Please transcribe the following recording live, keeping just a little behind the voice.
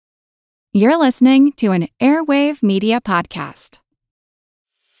You're listening to an Airwave Media Podcast.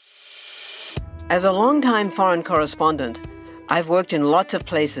 As a longtime foreign correspondent, I've worked in lots of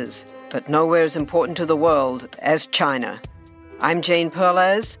places, but nowhere as important to the world as China. I'm Jane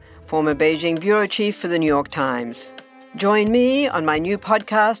Perlez, former Beijing bureau chief for the New York Times. Join me on my new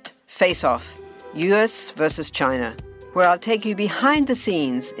podcast, Face Off, U.S. versus China, where I'll take you behind the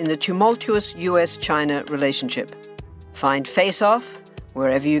scenes in the tumultuous U.S.-China relationship. Find Face Off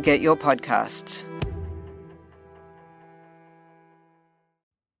wherever you get your podcasts.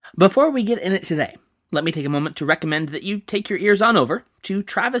 Before we get in it today, let me take a moment to recommend that you take your ears on over to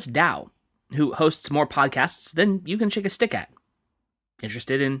Travis Dow, who hosts more podcasts than you can shake a stick at.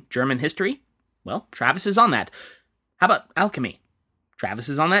 Interested in German history? Well, Travis is on that. How about alchemy? Travis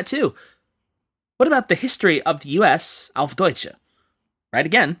is on that too. What about the history of the US auf Deutsche? Right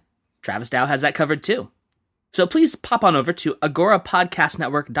again, Travis Dow has that covered too. So please pop on over to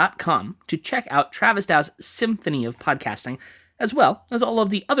agorapodcastnetwork.com to check out Travis Dow's symphony of podcasting, as well as all of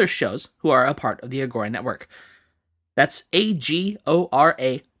the other shows who are a part of the Agora Network. That's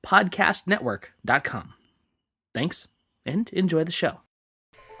AGORA podcastnetwork.com. Thanks, and enjoy the show.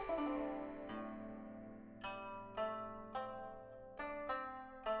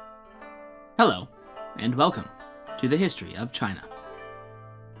 Hello, and welcome to the History of China.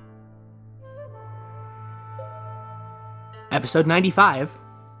 Episode 95,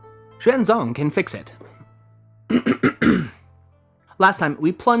 Xuanzong Can Fix It. Last time,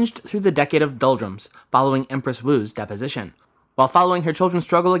 we plunged through the decade of doldrums following Empress Wu's deposition, while following her children's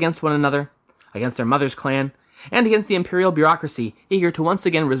struggle against one another, against their mother's clan, and against the imperial bureaucracy eager to once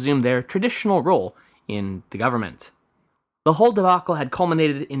again resume their traditional role in the government. The whole debacle had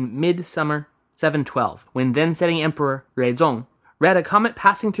culminated in mid-summer 712, when then-setting Emperor Ruizong read a comet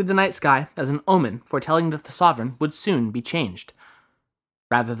passing through the night sky as an omen foretelling that the sovereign would soon be changed.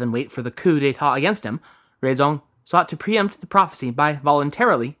 Rather than wait for the coup d'etat against him, Ruizong sought to preempt the prophecy by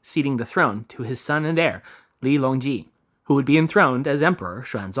voluntarily ceding the throne to his son and heir, Li Longji, who would be enthroned as Emperor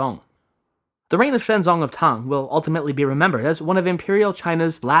Xuanzong. The reign of Xuanzong of Tang will ultimately be remembered as one of Imperial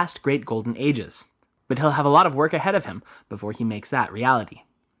China's last great golden ages, but he'll have a lot of work ahead of him before he makes that reality.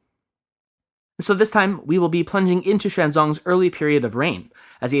 So this time, we will be plunging into Xuanzong's early period of reign,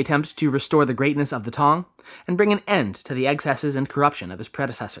 as he attempts to restore the greatness of the Tang and bring an end to the excesses and corruption of his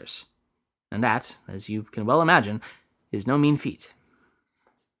predecessors. And that, as you can well imagine, is no mean feat.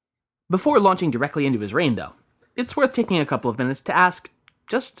 Before launching directly into his reign, though, it's worth taking a couple of minutes to ask,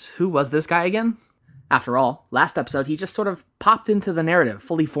 just who was this guy again? After all, last episode he just sort of popped into the narrative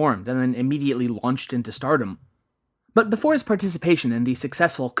fully formed and then immediately launched into stardom. But before his participation in the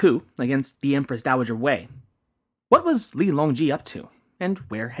successful coup against the Empress Dowager Wei, what was Li Longji up to, and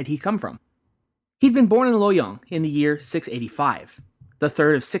where had he come from? He'd been born in Luoyang in the year 685, the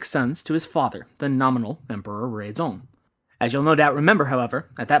third of 6 sons to his father, the nominal Emperor Ruizong. As you'll no doubt remember, however,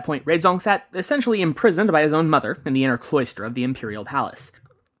 at that point Ruizong sat essentially imprisoned by his own mother in the inner cloister of the imperial palace.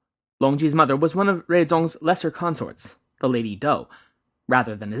 Longji's mother was one of Ruizong's lesser consorts, the Lady Dou,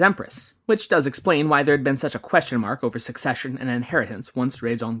 rather than his empress, which does explain why there had been such a question mark over succession and inheritance once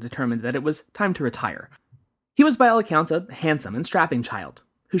Ruizong determined that it was time to retire. He was by all accounts a handsome and strapping child,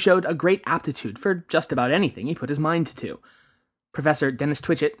 who showed a great aptitude for just about anything he put his mind to. Professor Dennis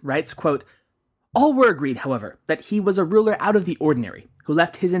Twitchett writes, quote, "All were agreed, however, that he was a ruler out of the ordinary, who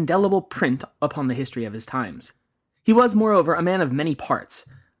left his indelible print upon the history of his times. He was, moreover, a man of many parts,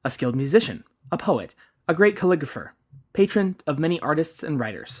 a skilled musician, a poet, a great calligrapher, patron of many artists and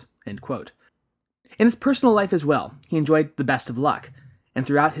writers." End quote. In his personal life as well, he enjoyed the best of luck, and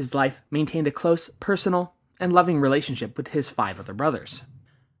throughout his life maintained a close, personal, and loving relationship with his 5 other brothers.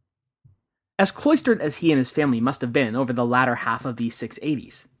 As cloistered as he and his family must have been over the latter half of the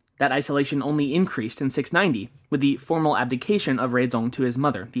 680s, that isolation only increased in 690 with the formal abdication of Ruizong to his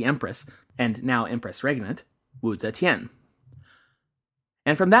mother, the Empress, and now Empress Regnant, Wu Zetian.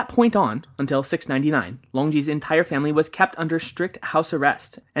 And from that point on, until 699, Longji's entire family was kept under strict house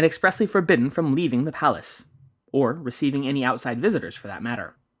arrest and expressly forbidden from leaving the palace, or receiving any outside visitors for that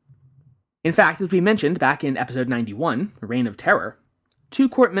matter. In fact, as we mentioned back in episode 91, Reign of Terror, 2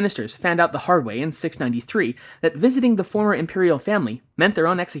 court ministers found out the hard way in 693 that visiting the former imperial family meant their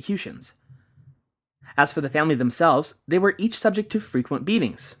own executions. As for the family themselves, they were each subject to frequent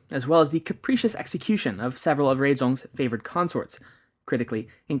beatings, as well as the capricious execution of several of Ruizong's favored consorts, critically,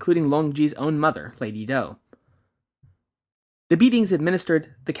 including Longji's own mother, Lady Dou. The beatings administered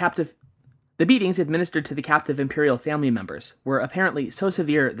to the captive imperial family members were apparently so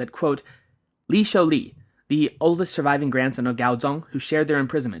severe that, quote, Li Shouli, the oldest surviving grandson of Gaozong who shared their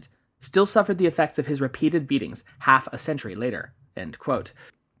imprisonment, still suffered the effects of his repeated beatings half a century later, end quote.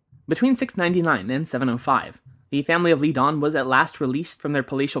 Between 699 and 705, the family of Li Dan was at last released from their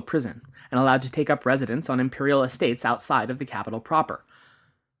palatial prison and allowed to take up residence on imperial estates outside of the capital proper.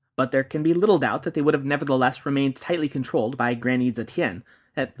 But there can be little doubt that they would have nevertheless remained tightly controlled by Granny Zetian,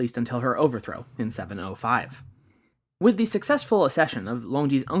 at least until her overthrow in 705. With the successful accession of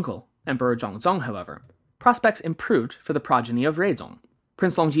Longji's uncle, Emperor Xuanzong, however, prospects improved for the progeny of Ruizong.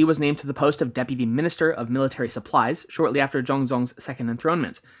 Prince Longji was named to the post of Deputy Minister of Military Supplies shortly after Zhongzong's second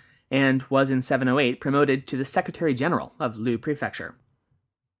enthronement, and was in 708 promoted to the Secretary General of Lu Prefecture.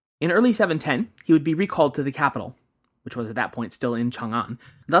 In early 710, he would be recalled to the capital, which was at that point still in Chang'an,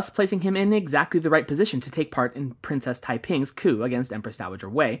 thus placing him in exactly the right position to take part in Princess Taiping's coup against Empress Dowager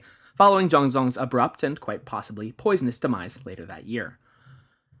Wei, following Zhongzong's abrupt and quite possibly poisonous demise later that year.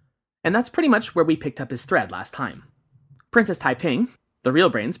 And that's pretty much where we picked up his thread last time. Princess Taiping, the real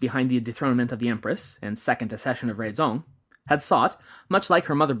brains behind the dethronement of the Empress and second accession of Ruizong, had sought, much like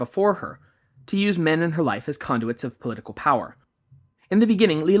her mother before her, to use men in her life as conduits of political power. In the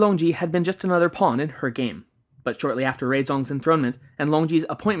beginning, Li Longji had been just another pawn in her game, but shortly after Ruizong's enthronement and Longji's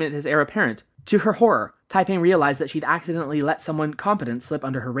appointment as heir apparent, to her horror, Taiping realized that she'd accidentally let someone competent slip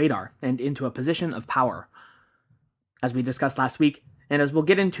under her radar and into a position of power. As we discussed last week, and as we'll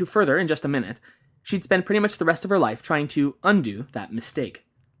get into further in just a minute, she'd spend pretty much the rest of her life trying to undo that mistake.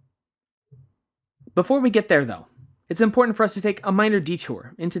 Before we get there, though, it's important for us to take a minor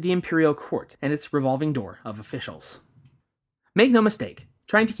detour into the imperial court and its revolving door of officials. Make no mistake,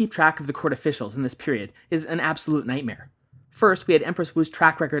 trying to keep track of the court officials in this period is an absolute nightmare. First, we had Empress Wu's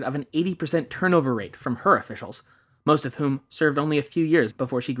track record of an 80% turnover rate from her officials, most of whom served only a few years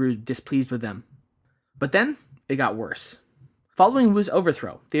before she grew displeased with them. But then, it got worse. Following Wu's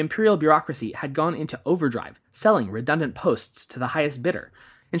overthrow, the imperial bureaucracy had gone into overdrive, selling redundant posts to the highest bidder,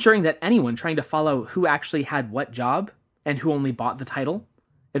 ensuring that anyone trying to follow who actually had what job, and who only bought the title,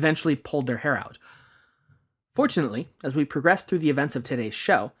 eventually pulled their hair out. Fortunately, as we progress through the events of today's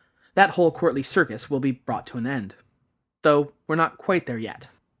show, that whole courtly circus will be brought to an end. Though we're not quite there yet.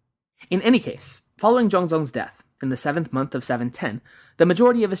 In any case, following Zhongzong's death, in the 7th month of 710, the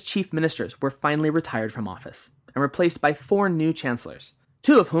majority of his chief ministers were finally retired from office, and replaced by 4 new chancellors,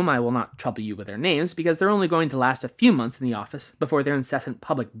 2 of whom I will not trouble you with their names because they're only going to last a few months in the office before their incessant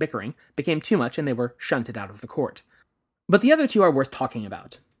public bickering became too much and they were shunted out of the court. But the other 2 are worth talking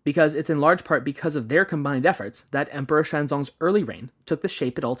about, because it's in large part because of their combined efforts that Emperor Xuanzong's early reign took the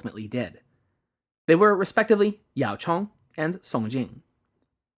shape it ultimately did. They were, respectively, Yao Chong and Song Jing.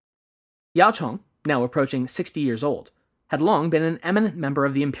 Yao Chong, now approaching 60 years old, had long been an eminent member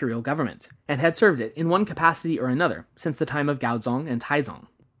of the imperial government, and had served it in one capacity or another since the time of Gaozong and Taizong.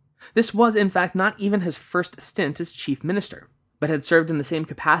 This was, in fact, not even his first stint as chief minister, but had served in the same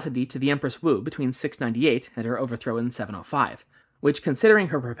capacity to the Empress Wu between 698 and her overthrow in 705, which, considering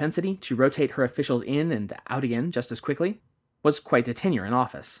her propensity to rotate her officials in and out again just as quickly, was quite a tenure in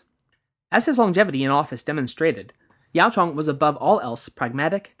office. As his longevity in office demonstrated, Yao Chong was above all else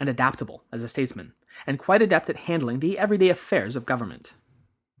pragmatic and adaptable as a statesman, and quite adept at handling the everyday affairs of government.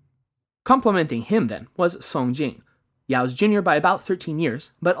 Complementing him, then, was Song Jing, Yao's junior by about 13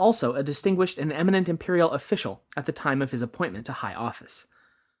 years, but also a distinguished and eminent imperial official at the time of his appointment to high office.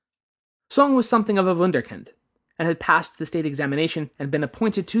 Song was something of a wunderkind, and had passed the state examination and been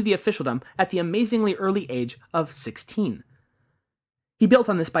appointed to the officialdom at the amazingly early age of 16. He built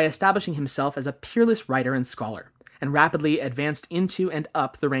on this by establishing himself as a peerless writer and scholar, and rapidly advanced into and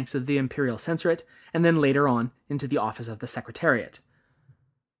up the ranks of the imperial censorate, and then later on into the office of the secretariat.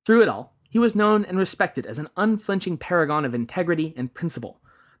 Through it all, he was known and respected as an unflinching paragon of integrity and principle,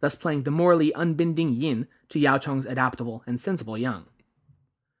 thus playing the morally unbending yin to Yao Chong's adaptable and sensible yang.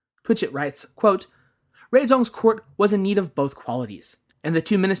 Twitchett writes, quote, Ruizong's court was in need of both qualities, and the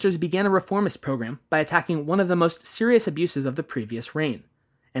 2 ministers began a reformist program by attacking one of the most serious abuses of the previous reign,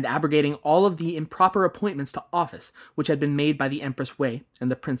 and abrogating all of the improper appointments to office which had been made by the Empress Wei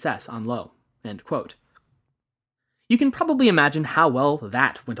and the Princess Anlo. End quote. You can probably imagine how well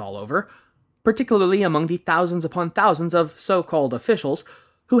that went all over, particularly among the thousands upon thousands of so-called officials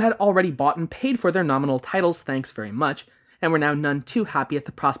who had already bought and paid for their nominal titles thanks very much, and were now none too happy at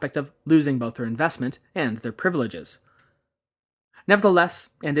the prospect of losing both their investment and their privileges. Nevertheless,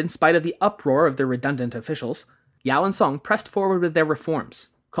 and in spite of the uproar of their redundant officials, Yao and Song pressed forward with their reforms,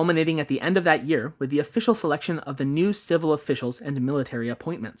 culminating at the end of that year with the official selection of the new civil officials and military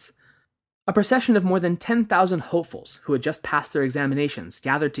appointments. A procession of more than 10,000 hopefuls who had just passed their examinations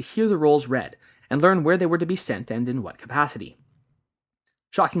gathered to hear the rolls read and learn where they were to be sent and in what capacity.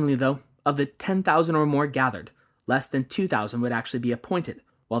 Shockingly, though, of the 10,000 or more gathered, less than 2,000 would actually be appointed,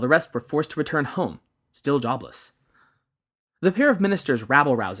 while the rest were forced to return home, still jobless. The pair of ministers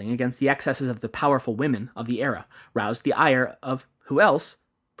rabble-rousing against the excesses of the powerful women of the era roused the ire of, who else?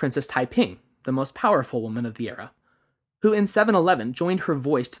 Princess Taiping, the most powerful woman of the era, who in 711 joined her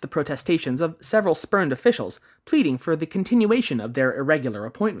voice to the protestations of several spurned officials pleading for the continuation of their irregular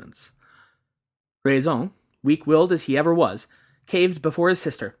appointments. Ruizong, weak-willed as he ever was, caved before his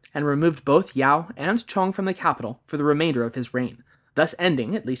sister and removed both Yao and Chong from the capital for the remainder of his reign, thus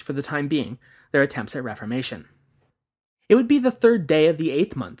ending, at least for the time being, their attempts at reformation. It would be the 3rd day of the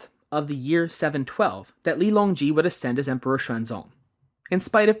 8th month of the year 712 that Li Longji would ascend as Emperor Xuanzong, in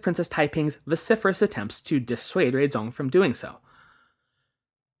spite of Princess Taiping's vociferous attempts to dissuade Ruizong from doing so.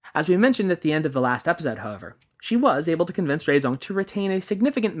 As we mentioned at the end of the last episode, however, she was able to convince Ruizong to retain a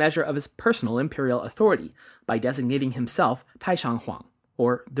significant measure of his personal imperial authority by designating himself Taishang Huang,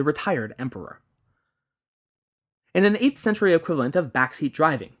 or the retired emperor. In an 8th century equivalent of backseat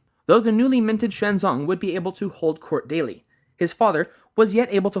driving, though the newly minted Xuanzong would be able to hold court daily, his father was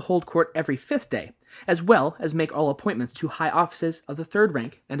yet able to hold court every 5th day, as well as make all appointments to high offices of the 3rd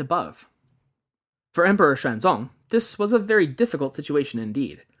rank and above. For Emperor Xuanzong, this was a very difficult situation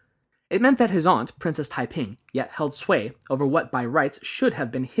indeed. It meant that his aunt, Princess Taiping, yet held sway over what by rights should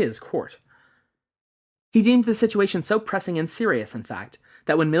have been his court. He deemed the situation so pressing and serious, in fact,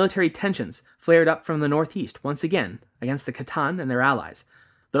 that when military tensions flared up from the northeast once again against the Khitan and their allies,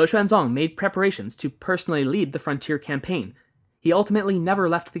 though Xuanzong made preparations to personally lead the frontier campaign, he ultimately never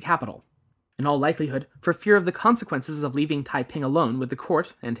left the capital, in all likelihood for fear of the consequences of leaving Taiping alone with the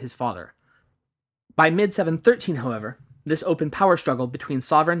court and his father. By mid-713, however, this open power struggle between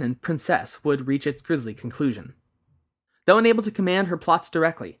sovereign and princess would reach its grisly conclusion. Though unable to command her plots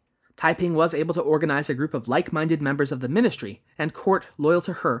directly, Taiping was able to organize a group of like-minded members of the ministry and court loyal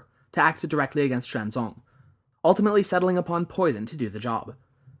to her to act directly against Xuanzong, ultimately settling upon poison to do the job.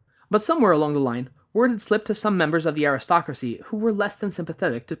 But somewhere along the line, word had slipped to some members of the aristocracy who were less than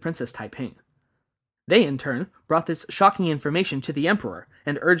sympathetic to Princess Taiping. They, in turn, brought this shocking information to the emperor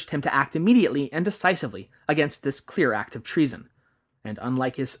and urged him to act immediately and decisively against this clear act of treason. And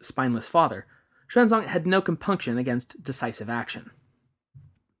unlike his spineless father, Xuanzong had no compunction against decisive action.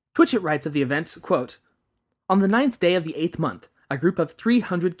 Twitchett writes of the event, quote, "On the 9th day of the 8th month, a group of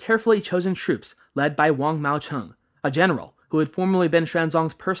 300 carefully chosen troops led by Wang Maocheng, a general who had formerly been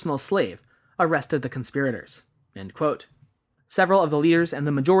Xuanzong's personal slave, arrested the conspirators." End quote. Several of the leaders and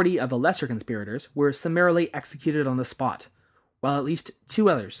the majority of the lesser conspirators were summarily executed on the spot, while at least 2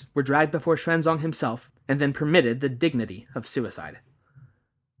 others were dragged before Xuanzong himself and then permitted the dignity of suicide.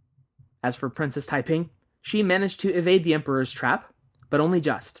 As for Princess Taiping, she managed to evade the emperor's trap, but only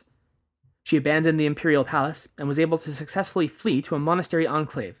just. She abandoned the imperial palace and was able to successfully flee to a monastery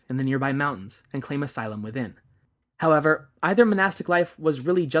enclave in the nearby mountains and claim asylum within. However, either monastic life was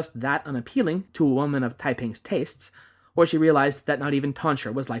really just that unappealing to a woman of Taiping's tastes, or she realized that not even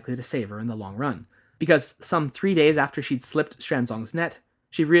tonsure was likely to save her in the long run, because some 3 days after she'd slipped Xuanzong's net,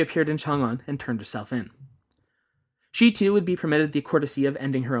 she reappeared in Chang'an and turned herself in. She too would be permitted the courtesy of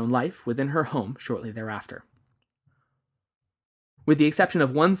ending her own life within her home shortly thereafter. With the exception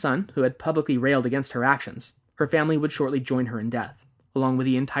of one son who had publicly railed against her actions, her family would shortly join her in death, along with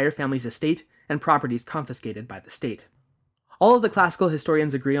the entire family's estate and properties confiscated by the state. All of the classical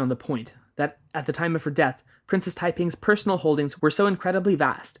historians agree on the point that, at the time of her death, Princess Taiping's personal holdings were so incredibly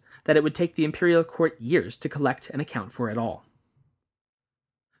vast that it would take the imperial court years to collect and account for it all.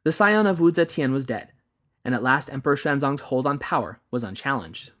 The scion of Wu Zetian was dead, and at last Emperor Xuanzong's hold on power was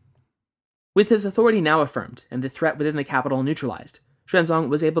unchallenged. With his authority now affirmed and the threat within the capital neutralized, Xuanzong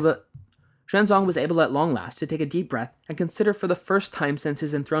was able at long last to take a deep breath and consider for the first time since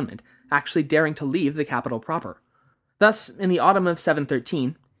his enthronement actually daring to leave the capital proper. Thus, in the autumn of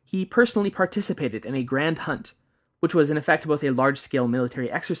 713, he personally participated in a grand hunt, which was in effect both a large-scale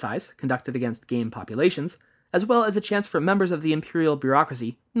military exercise conducted against game populations, as well as a chance for members of the imperial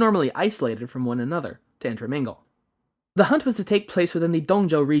bureaucracy, normally isolated from one another, to intermingle. The hunt was to take place within the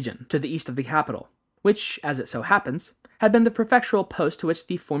Dongzhou region, to the east of the capital, which, as it so happens, had been the prefectural post to which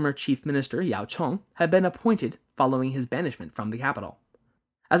the former chief minister Yao Chong had been appointed following his banishment from the capital.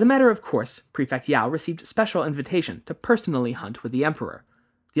 As a matter of course, Prefect Yao received special invitation to personally hunt with the emperor.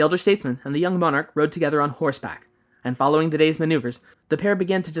 The elder statesman and the young monarch rode together on horseback, and following the day's maneuvers, the pair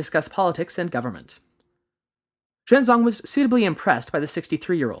began to discuss politics and government. Xuanzong was suitably impressed by the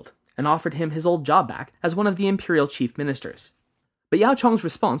 63-year-old, and offered him his old job back as one of the imperial chief ministers. But Yao Chong's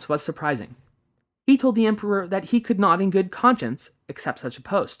response was surprising. He told the emperor that he could not in good conscience accept such a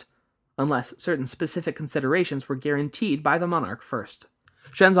post, unless certain specific considerations were guaranteed by the monarch first.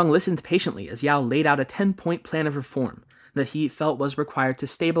 Xuanzong listened patiently as Yao laid out a 10-point plan of reform that he felt was required to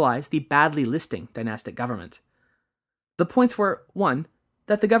stabilize the badly listing dynastic government. The points were 1.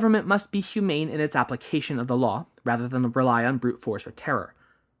 That the government must be humane in its application of the law, rather than rely on brute force or terror.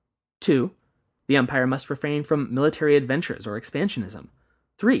 2. The empire must refrain from military adventures or expansionism.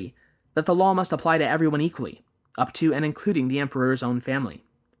 3. That the law must apply to everyone equally, up to and including the emperor's own family.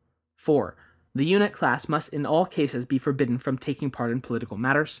 4. The eunuch class must in all cases be forbidden from taking part in political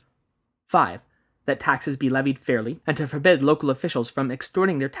matters. 5. That taxes be levied fairly, and to forbid local officials from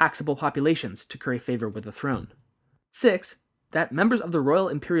extorting their taxable populations to curry favor with the throne. 6. That members of the royal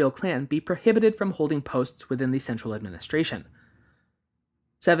imperial clan be prohibited from holding posts within the central administration.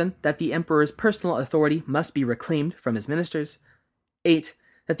 7. That the emperor's personal authority must be reclaimed from his ministers. 8.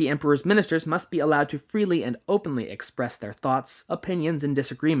 That the emperor's ministers must be allowed to freely and openly express their thoughts, opinions, and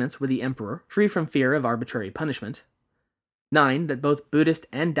disagreements with the emperor, free from fear of arbitrary punishment. 9. That both Buddhist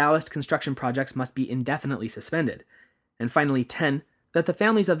and Taoist construction projects must be indefinitely suspended. And finally, 10. That the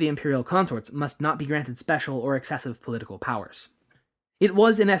families of the imperial consorts must not be granted special or excessive political powers. It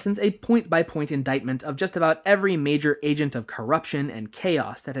was, in essence, a point-by-point indictment of just about every major agent of corruption and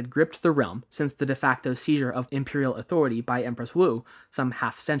chaos that had gripped the realm since the de facto seizure of imperial authority by Empress Wu some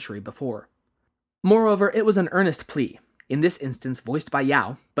half-century before. Moreover, it was an earnest plea, in this instance voiced by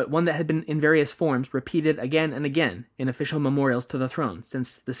Yao, but one that had been in various forms repeated again and again in official memorials to the throne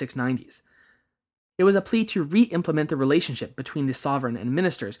since the 690s. It was a plea to re-implement the relationship between the sovereign and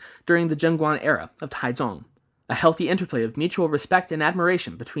ministers during the Zhengguan era of Taizong, a healthy interplay of mutual respect and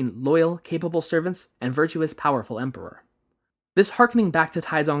admiration between loyal, capable servants and virtuous, powerful emperor. This hearkening back to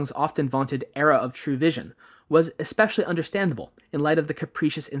Taizong's often vaunted era of true vision was especially understandable in light of the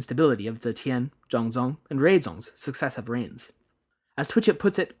capricious instability of Zetian, Zhongzong, and Ruizong's successive reigns. As Twitchett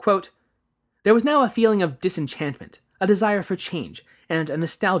puts it, quote, "There was now a feeling of disenchantment, a desire for change, and a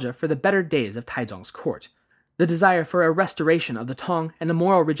nostalgia for the better days of Taizong's court. The desire for a restoration of the Tang and a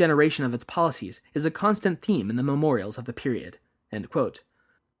moral regeneration of its policies is a constant theme in the memorials of the period." End quote.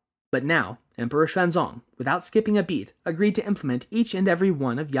 But now, Emperor Xuanzong, without skipping a beat, agreed to implement each and every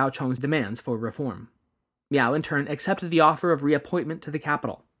one of Yao Chong's demands for reform. Yao, in turn, accepted the offer of reappointment to the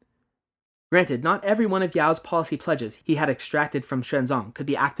capital. Granted, not every one of Yao's policy pledges he had extracted from Xuanzong could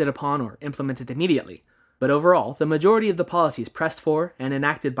be acted upon or implemented immediately, but overall, the majority of the policies pressed for and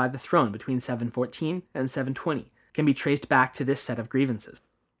enacted by the throne between 714 and 720 can be traced back to this set of grievances.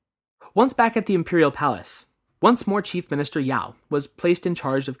 Once back at the imperial palace, once more Chief Minister Yao was placed in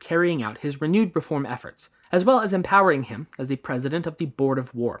charge of carrying out his renewed reform efforts, as well as empowering him as the president of the Board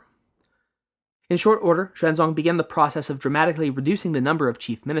of War. In short order, Xuanzong began the process of dramatically reducing the number of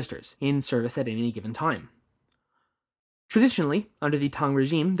chief ministers in service at any given time. Traditionally, under the Tang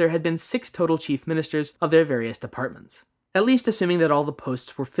regime, there had been 6 total chief ministers of their various departments, at least assuming that all the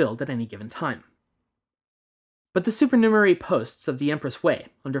posts were filled at any given time. But the supernumerary posts of the Empress Wei,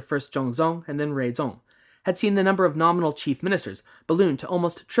 under first Zhongzong and then Ruizong, had seen the number of nominal chief ministers balloon to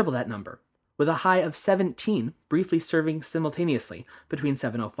almost triple that number, with a high of 17 briefly serving simultaneously between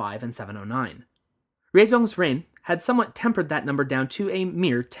 705 and 709. Ruizong's reign had somewhat tempered that number down to a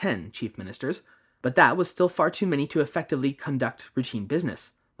mere 10 chief ministers, but that was still far too many to effectively conduct routine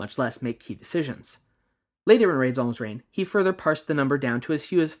business, much less make key decisions. Later in Ruizong's reign, he further parsed the number down to as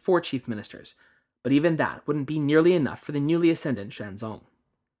few as 4 chief ministers, but even that wouldn't be nearly enough for the newly ascendant Xuanzong.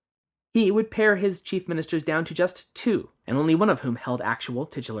 He would pare his chief ministers down to just 2, and only one of whom held actual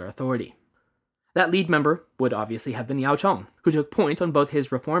titular authority. That lead member would obviously have been Yao Chong, who took point on both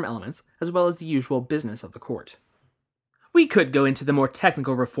his reform elements as well as the usual business of the court. We could go into the more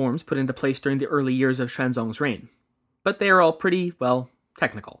technical reforms put into place during the early years of Xuanzong's reign, but they are all pretty, well,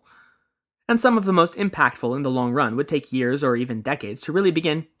 technical. And some of the most impactful in the long run would take years or even decades to really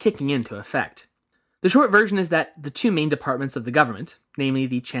begin kicking into effect. The short version is that the 2 main departments of the government, namely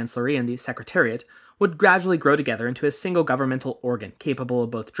the Chancellery and the Secretariat, would gradually grow together into a single governmental organ capable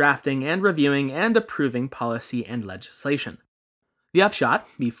of both drafting and reviewing and approving policy and legislation. The upshot,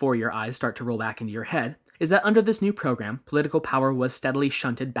 before your eyes start to roll back into your head, is that under this new program, political power was steadily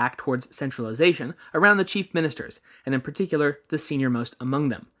shunted back towards centralization around the chief ministers, and in particular, the senior-most among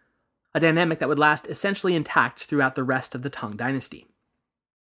them, a dynamic that would last essentially intact throughout the rest of the Tang dynasty.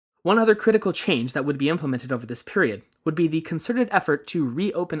 One other critical change that would be implemented over this period would be the concerted effort to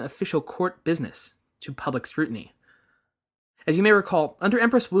reopen official court business to public scrutiny. As you may recall, under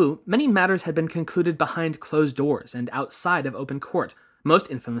Empress Wu, many matters had been concluded behind closed doors and outside of open court, most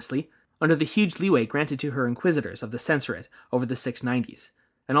infamously under the huge leeway granted to her inquisitors of the censorate over the 690s,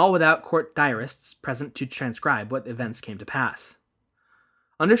 and all without court diarists present to transcribe what events came to pass.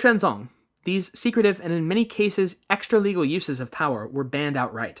 Under Xuanzong, these secretive and in many cases extra-legal uses of power were banned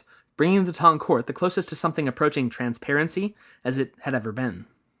outright, bringing the Tang court the closest to something approaching transparency as it had ever been.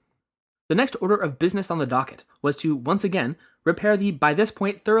 The next order of business on the docket was to, once again, repair the by this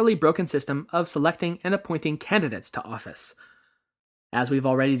point thoroughly broken system of selecting and appointing candidates to office. As we've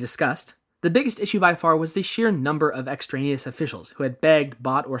already discussed, the biggest issue by far was the sheer number of extraneous officials who had begged,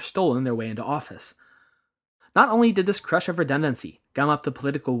 bought, or stolen their way into office. Not only did this crush of redundancy gum up the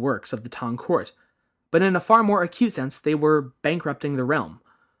political works of the Tang court, but in a far more acute sense they were bankrupting the realm.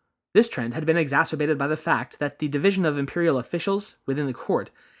 This trend had been exacerbated by the fact that the division of imperial officials within the court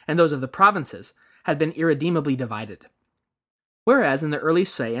and those of the provinces had been irredeemably divided. Whereas in the early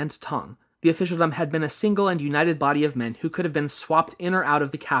Sui and Tang, the officialdom had been a single and united body of men who could have been swapped in or out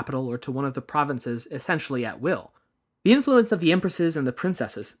of the capital or to one of the provinces essentially at will, the influence of the empresses and the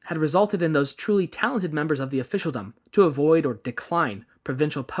princesses had resulted in those truly talented members of the officialdom to avoid or decline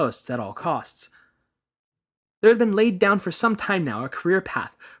provincial posts at all costs. There had been laid down for some time now a career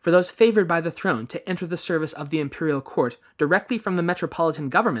path for those favored by the throne to enter the service of the imperial court directly from the metropolitan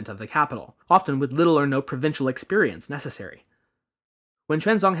government of the capital, often with little or no provincial experience necessary. When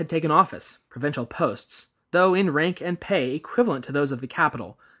Xuanzong had taken office, provincial posts, though in rank and pay equivalent to those of the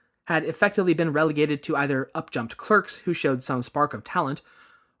capital, had effectively been relegated to either up-jumped clerks who showed some spark of talent,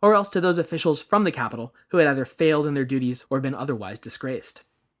 or else to those officials from the capital who had either failed in their duties or been otherwise disgraced.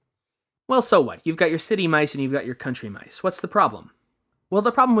 Well, so what? You've got your city mice and you've got your country mice. What's the problem? Well,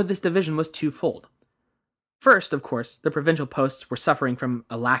 the problem with this division was twofold. First, of course, the provincial posts were suffering from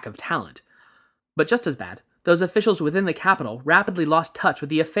a lack of talent. But just as bad, those officials within the capital rapidly lost touch with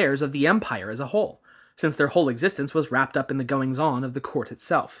the affairs of the empire as a whole, since their whole existence was wrapped up in the goings-on of the court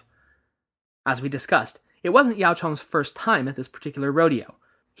itself. As we discussed, it wasn't Yao Chong's first time at this particular rodeo.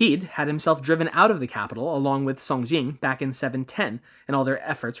 He'd had himself driven out of the capital along with Song Jing back in 710, and all their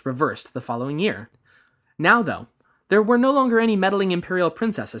efforts reversed the following year. Now, though, there were no longer any meddling imperial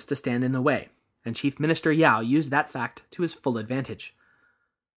princesses to stand in the way, and Chief Minister Yao used that fact to his full advantage.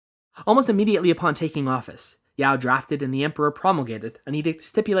 Almost immediately upon taking office, Yao drafted and the emperor promulgated an edict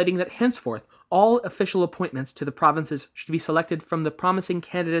stipulating that henceforth all official appointments to the provinces should be selected from the promising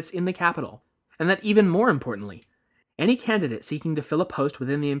candidates in the capital, and that even more importantly, any candidate seeking to fill a post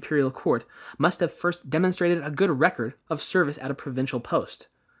within the imperial court must have first demonstrated a good record of service at a provincial post.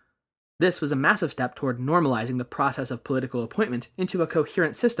 This was a massive step toward normalizing the process of political appointment into a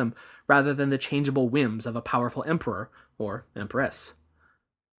coherent system rather than the changeable whims of a powerful emperor or empress.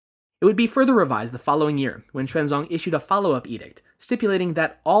 It would be further revised the following year when Xuanzong issued a follow-up edict stipulating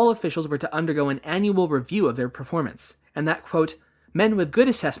that all officials were to undergo an annual review of their performance, and that, quote, men with good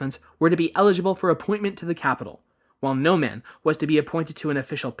assessments were to be eligible for appointment to the capital, while no man was to be appointed to an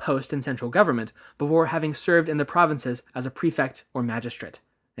official post in central government before having served in the provinces as a prefect or magistrate,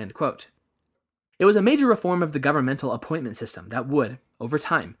 end quote. It was a major reform of the governmental appointment system that would, over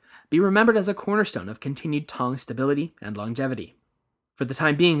time, be remembered as a cornerstone of continued Tang stability and longevity. For the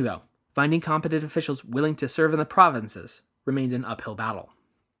time being, though, finding competent officials willing to serve in the provinces remained an uphill battle.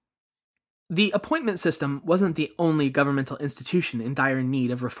 The appointment system wasn't the only governmental institution in dire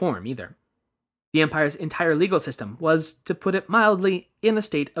need of reform either. The empire's entire legal system was, to put it mildly, in a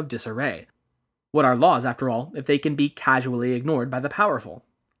state of disarray. What are laws, after all, if they can be casually ignored by the powerful?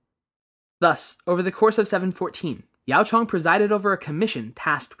 Thus, over the course of 714, Yao Chong presided over a commission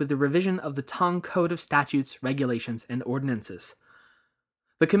tasked with the revision of the Tang Code of Statutes, Regulations, and Ordinances.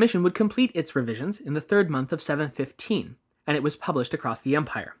 The commission would complete its revisions in the third month of 715, and it was published across the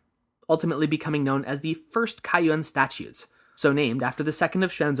empire, ultimately becoming known as the First Kaiyuan Statutes, so named after the second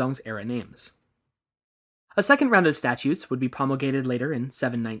of Xuanzong's era names. A second round of statutes would be promulgated later in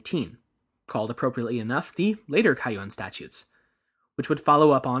 719, called appropriately enough the Later Kaiyuan Statutes, which would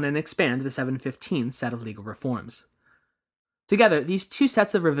follow up on and expand the 715 set of legal reforms. Together, these two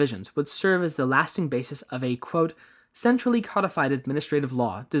sets of revisions would serve as the lasting basis of a, quote, centrally codified administrative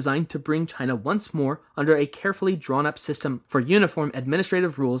law designed to bring China once more under a carefully drawn-up system for uniform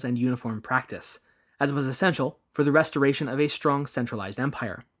administrative rules and uniform practice, as was essential for the restoration of a strong centralized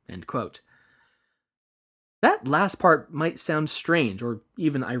empire, end quote. That last part might sound strange or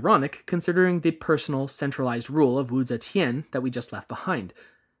even ironic considering the personal, centralized rule of Wu Zetian that we just left behind.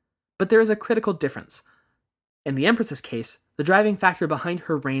 But there is a critical difference. In the Empress's case, the driving factor behind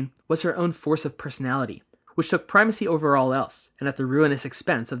her reign was her own force of personality, which took primacy over all else and at the ruinous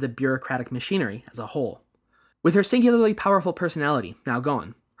expense of the bureaucratic machinery as a whole. With her singularly powerful personality now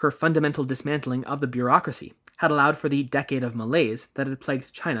gone, her fundamental dismantling of the bureaucracy had allowed for the decade of malaise that had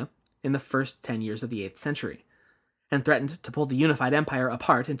plagued China in the first 10 years of the 8th century, and threatened to pull the unified empire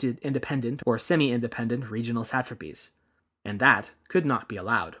apart into independent or semi-independent regional satrapies. And that could not be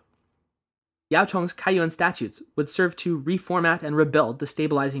allowed. Yao Chong's Kaiyuan statutes would serve to reformat and rebuild the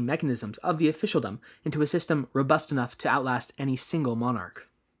stabilizing mechanisms of the officialdom into a system robust enough to outlast any single monarch.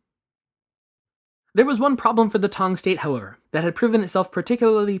 There was one problem for the Tang state, however, that had proven itself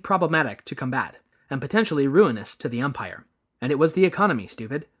particularly problematic to combat, and potentially ruinous to the empire, and it was the economy,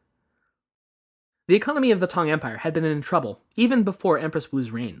 stupid. The economy of the Tang Empire had been in trouble even before Empress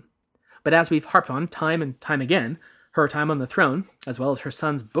Wu's reign. But as we've harped on time and time again, her time on the throne, as well as her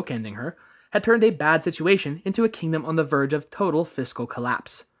son's bookending her, had turned a bad situation into a kingdom on the verge of total fiscal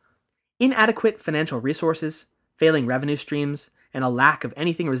collapse. Inadequate financial resources, failing revenue streams, and a lack of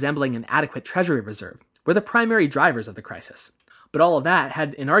anything resembling an adequate treasury reserve were the primary drivers of the crisis. But all of that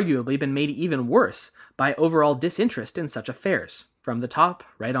had inarguably been made even worse by overall disinterest in such affairs, from the top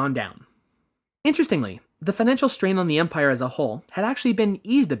right on down. Interestingly, the financial strain on the empire as a whole had actually been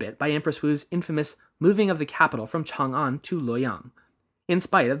eased a bit by Empress Wu's infamous moving of the capital from Chang'an to Luoyang, in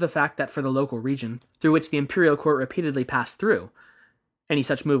spite of the fact that for the local region, through which the imperial court repeatedly passed through, any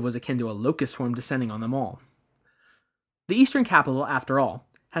such move was akin to a locust swarm descending on them all. The eastern capital, after all,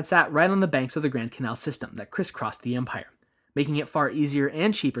 had sat right on the banks of the Grand Canal system that crisscrossed the empire, making it far easier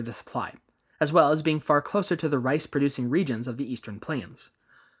and cheaper to supply, as well as being far closer to the rice-producing regions of the eastern plains.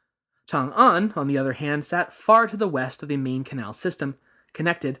 Chang'an, on the other hand, sat far to the west of the main canal system,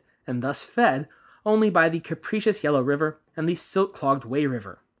 connected, and thus fed, only by the capricious Yellow River and the silt-clogged Wei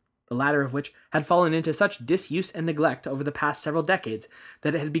River, the latter of which had fallen into such disuse and neglect over the past several decades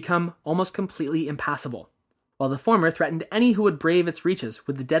that it had become almost completely impassable, while the former threatened any who would brave its reaches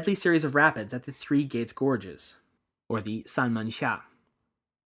with the deadly series of rapids at the Three Gates Gorges, or the Sanmenxia.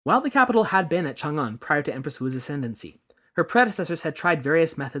 While the capital had been at Chang'an prior to Empress Wu's ascendancy, her predecessors had tried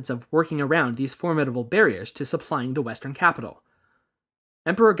various methods of working around these formidable barriers to supplying the western capital.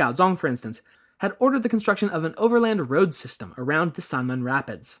 Emperor Gaozong, for instance, had ordered the construction of an overland road system around the Sanmen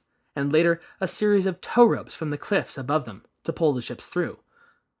Rapids, and later a series of tow ropes from the cliffs above them to pull the ships through.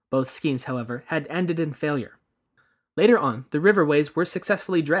 Both schemes, however, had ended in failure. Later on, the riverways were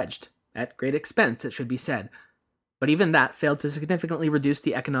successfully dredged, at great expense, it should be said, but even that failed to significantly reduce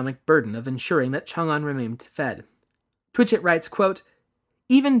the economic burden of ensuring that Chang'an remained fed. Twitchett writes, quote,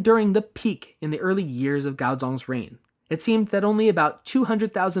 "Even during the peak in the early years of Gaozong's reign, it seemed that only about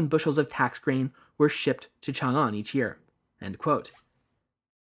 200,000 bushels of tax grain were shipped to Chang'an each year." End quote.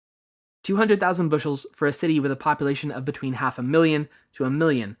 200,000 bushels for a city with a population of between 500,000 to 1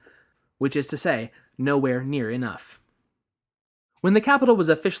 million, which is to say, nowhere near enough. When the capital was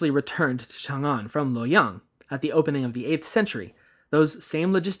officially returned to Chang'an from Luoyang at the opening of the 8th century, those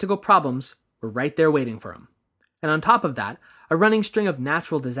same logistical problems were right there waiting for him. And on top of that, a running string of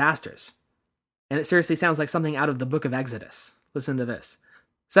natural disasters. And it seriously sounds like something out of the Book of Exodus. Listen to this.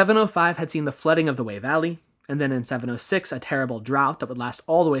 705 had seen the flooding of the Wei Valley, and then in 706 a terrible drought that would last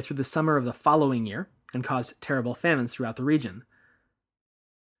all the way through the summer of the following year and cause terrible famines throughout the region.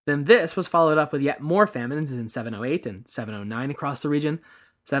 Then this was followed up with yet more famines in 708 and 709 across the region.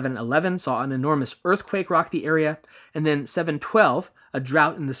 711 saw an enormous earthquake rock the area, and then 712 a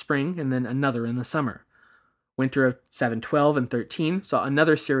drought in the spring and then another in the summer. Winter of 712 and 13 saw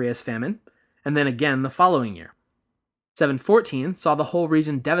another serious famine, and then again the following year. 714 saw the whole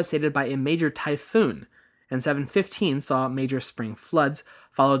region devastated by a major typhoon, and 715 saw major spring floods,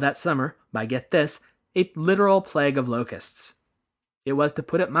 followed that summer by, get this, a literal plague of locusts. It was, to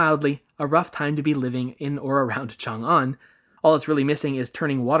put it mildly, a rough time to be living in or around Chang'an. All it's really missing is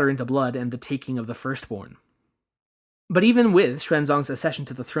turning water into blood and the taking of the firstborn. But even with Xuanzong's accession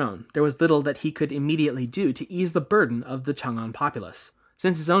to the throne, there was little that he could immediately do to ease the burden of the Chang'an populace,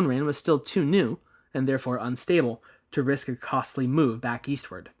 since his own reign was still too new, and therefore unstable, to risk a costly move back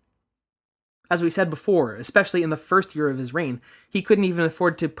eastward. As we said before, especially in the first year of his reign, he couldn't even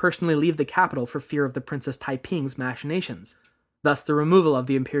afford to personally leave the capital for fear of the Princess Taiping's machinations. Thus, the removal of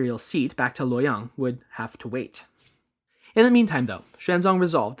the imperial seat back to Luoyang would have to wait. In the meantime, though, Xuanzong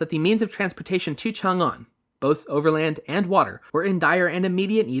resolved that the means of transportation to Chang'an, both overland and water, were in dire and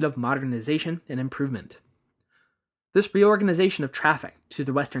immediate need of modernization and improvement. This reorganization of traffic to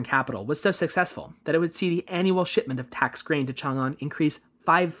the western capital was so successful that it would see the annual shipment of tax grain to Chang'an increase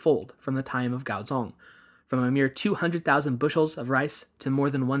fivefold from the time of Gaozong, from a mere 200,000 bushels of rice to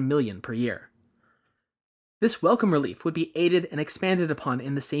more than 1 million per year. This welcome relief would be aided and expanded upon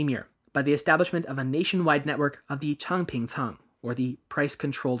in the same year by the establishment of a nationwide network of the Changpingcang, or the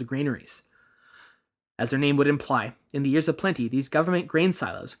price-controlled granaries. As their name would imply, in the years of plenty, these government grain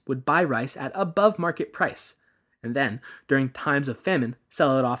silos would buy rice at above market price, and then, during times of famine,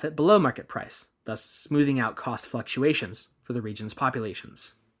 sell it off at below market price, thus smoothing out cost fluctuations for the region's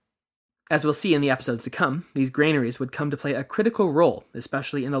populations. As we'll see in the episodes to come, these granaries would come to play a critical role,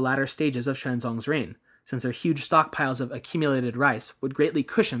 especially in the latter stages of Xuanzong's reign, since their huge stockpiles of accumulated rice would greatly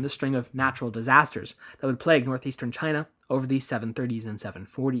cushion the string of natural disasters that would plague northeastern China over the 730s and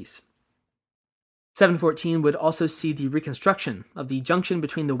 740s. 714 would also see the reconstruction of the junction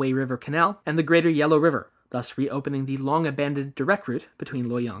between the Wei River Canal and the Greater Yellow River, thus reopening the long-abandoned direct route between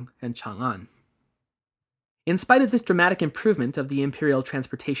Luoyang and Chang'an. In spite of this dramatic improvement of the imperial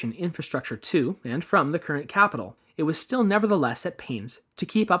transportation infrastructure to and from the current capital, it was still nevertheless at pains to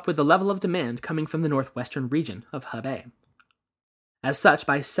keep up with the level of demand coming from the northwestern region of Hebei. As such,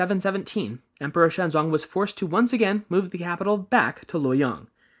 by 717, Emperor Xuanzong was forced to once again move the capital back to Luoyang,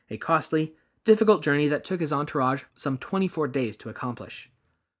 a costly, difficult journey that took his entourage some 24 days to accomplish.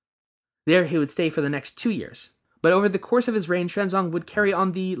 There he would stay for the next 2 years, but over the course of his reign, Xuanzong would carry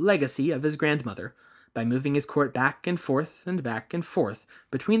on the legacy of his grandmother by moving his court back and forth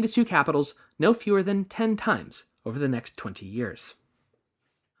between the two capitals no fewer than 10 times over the next 20 years.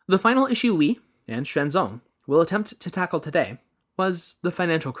 The final issue we, and Xuanzong, will attempt to tackle today was the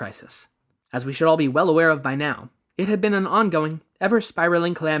financial crisis. As we should all be well aware of by now, it had been an ongoing,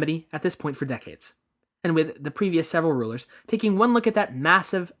 ever-spiraling calamity at this point for decades, and with the previous several rulers taking one look at that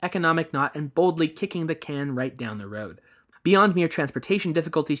massive economic knot and boldly kicking the can right down the road. Beyond mere transportation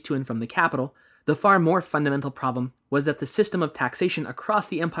difficulties to and from the capital, the far more fundamental problem was that the system of taxation across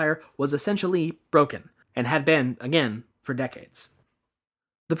the empire was essentially broken, and had been, again, for decades.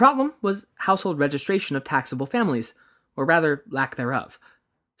 The problem was household registration of taxable families, or rather, lack thereof.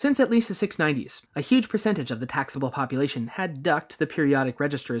 Since at least the 690s, a huge percentage of the taxable population had ducked the periodic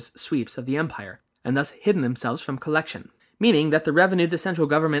register's sweeps of the empire, and thus hidden themselves from collection, meaning that the revenue the central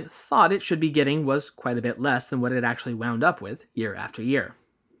government thought it should be getting was quite a bit less than what it actually wound up with year after year.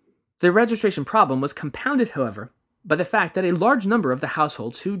 The registration problem was compounded, however, by the fact that a large number of the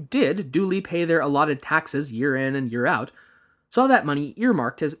households who did duly pay their allotted taxes year in and year out saw that money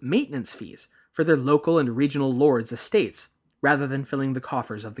earmarked as maintenance fees for their local and regional lords' estates, rather than filling the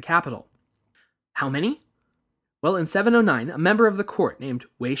coffers of the capital. How many? Well, in 709, a member of the court named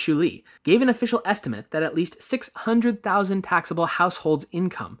Wei Shuli gave an official estimate that at least 600,000 taxable households'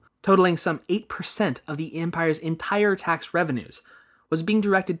 income, totaling some 8% of the empire's entire tax revenues, was being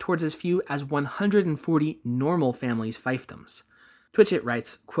directed towards as few as 140 normal families' fiefdoms. To which it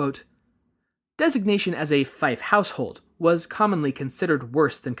writes, quote, "Designation as a fief household was commonly considered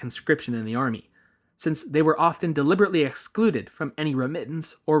worse than conscription in the army, since they were often deliberately excluded from any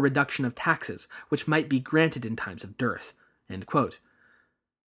remittance or reduction of taxes which might be granted in times of dearth." End quote.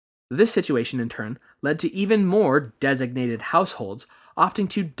 This situation, in turn, led to even more designated households opting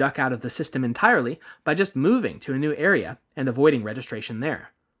to duck out of the system entirely by just moving to a new area and avoiding registration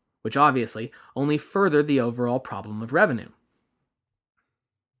there, which obviously only furthered the overall problem of revenue.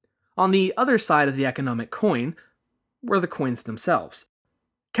 On the other side of the economic coin were the coins themselves.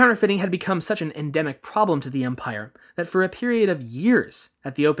 Counterfeiting had become such an endemic problem to the empire that for a period of years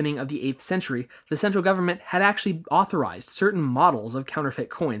at the opening of the 8th century, the central government had actually authorized certain models of counterfeit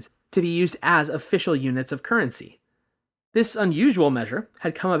coins to be used as official units of currency. This unusual measure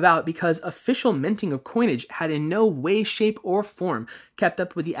had come about because official minting of coinage had in no way, shape, or form kept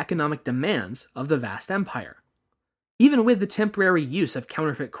up with the economic demands of the vast empire. Even with the temporary use of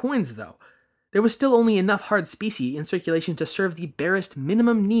counterfeit coins, though, there was still only enough hard specie in circulation to serve the barest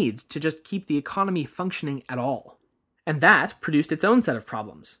minimum needs to just keep the economy functioning at all. And that produced its own set of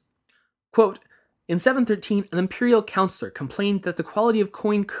problems. Quote, in 713, an imperial counselor complained that the quality of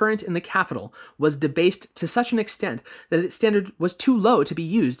coin current in the capital was debased to such an extent that its standard was too low to be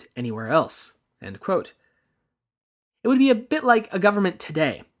used anywhere else. End quote. It would be a bit like a government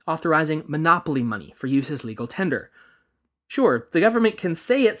today authorizing monopoly money for use as legal tender. Sure, the government can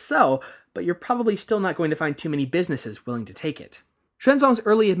say it's so, but you're probably still not going to find too many businesses willing to take it. Xuanzong's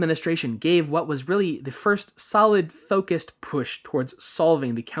early administration gave what was really the first solid, focused push towards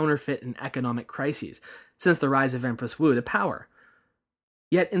solving the counterfeit and economic crises since the rise of Empress Wu to power.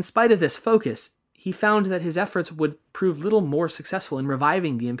 Yet, in spite of this focus, he found that his efforts would prove little more successful in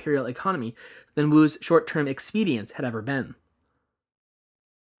reviving the imperial economy than Wu's short-term expedients had ever been.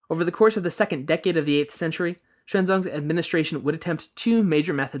 Over the course of the second decade of the 8th century, Xuanzong's administration would attempt two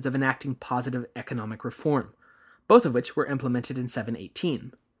major methods of enacting positive economic reform, both of which were implemented in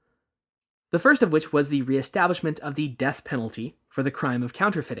 718. The first of which was the reestablishment of the death penalty for the crime of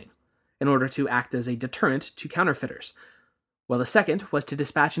counterfeiting, in order to act as a deterrent to counterfeiters, while the second was to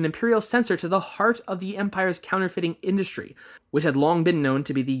dispatch an imperial censor to the heart of the empire's counterfeiting industry, which had long been known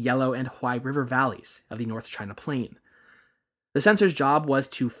to be the Yellow and Huai River valleys of the North China Plain. The censor's job was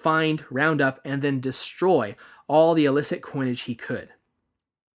to find, round up, and then destroy all the illicit coinage he could.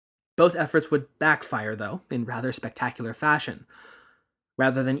 Both efforts would backfire, though, in rather spectacular fashion.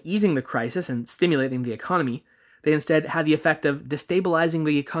 Rather than easing the crisis and stimulating the economy, they instead had the effect of destabilizing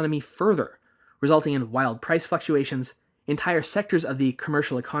the economy further, resulting in wild price fluctuations, entire sectors of the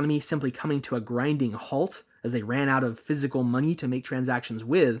commercial economy simply coming to a grinding halt as they ran out of physical money to make transactions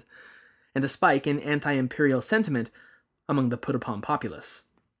with, and a spike in anti-imperial sentiment among the put-upon populace.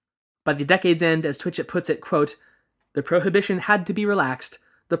 By the decade's end, as Twitchett puts it, quote, "The prohibition had to be relaxed,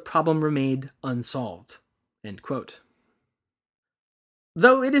 the problem remained unsolved," end quote.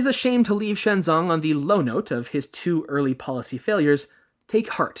 Though it is a shame to leave Xuanzong on the low note of his 2 early policy failures, take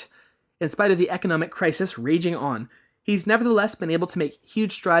heart. In spite of the economic crisis raging on, he's nevertheless been able to make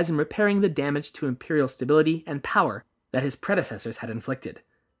huge strides in repairing the damage to imperial stability and power that his predecessors had inflicted.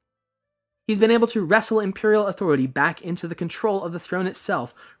 He's been able to wrestle imperial authority back into the control of the throne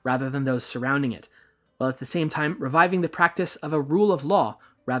itself rather than those surrounding it, while at the same time reviving the practice of a rule of law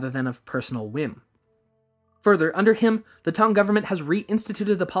rather than of personal whim. Further, under him, the Tang government has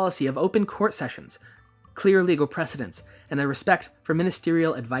reinstituted the policy of open court sessions, clear legal precedents, and a respect for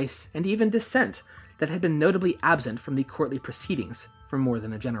ministerial advice and even dissent that had been notably absent from the courtly proceedings for more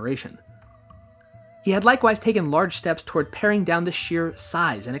than a generation. He had likewise taken large steps toward paring down the sheer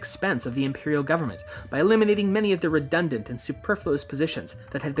size and expense of the imperial government by eliminating many of the redundant and superfluous positions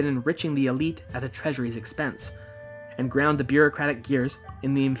that had been enriching the elite at the treasury's expense, and ground the bureaucratic gears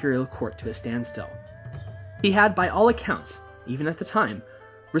in the imperial court to a standstill. He had, by all accounts, even at the time,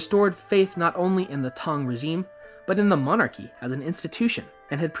 restored faith not only in the Tang regime, but in the monarchy as an institution,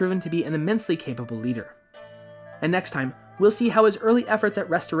 and had proven to be an immensely capable leader. And next time, we'll see how his early efforts at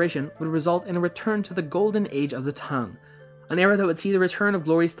restoration would result in a return to the golden age of the Tang, an era that would see the return of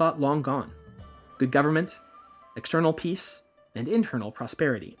glories thought long gone: good government, external peace, and internal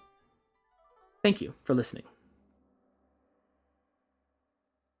prosperity. Thank you for listening.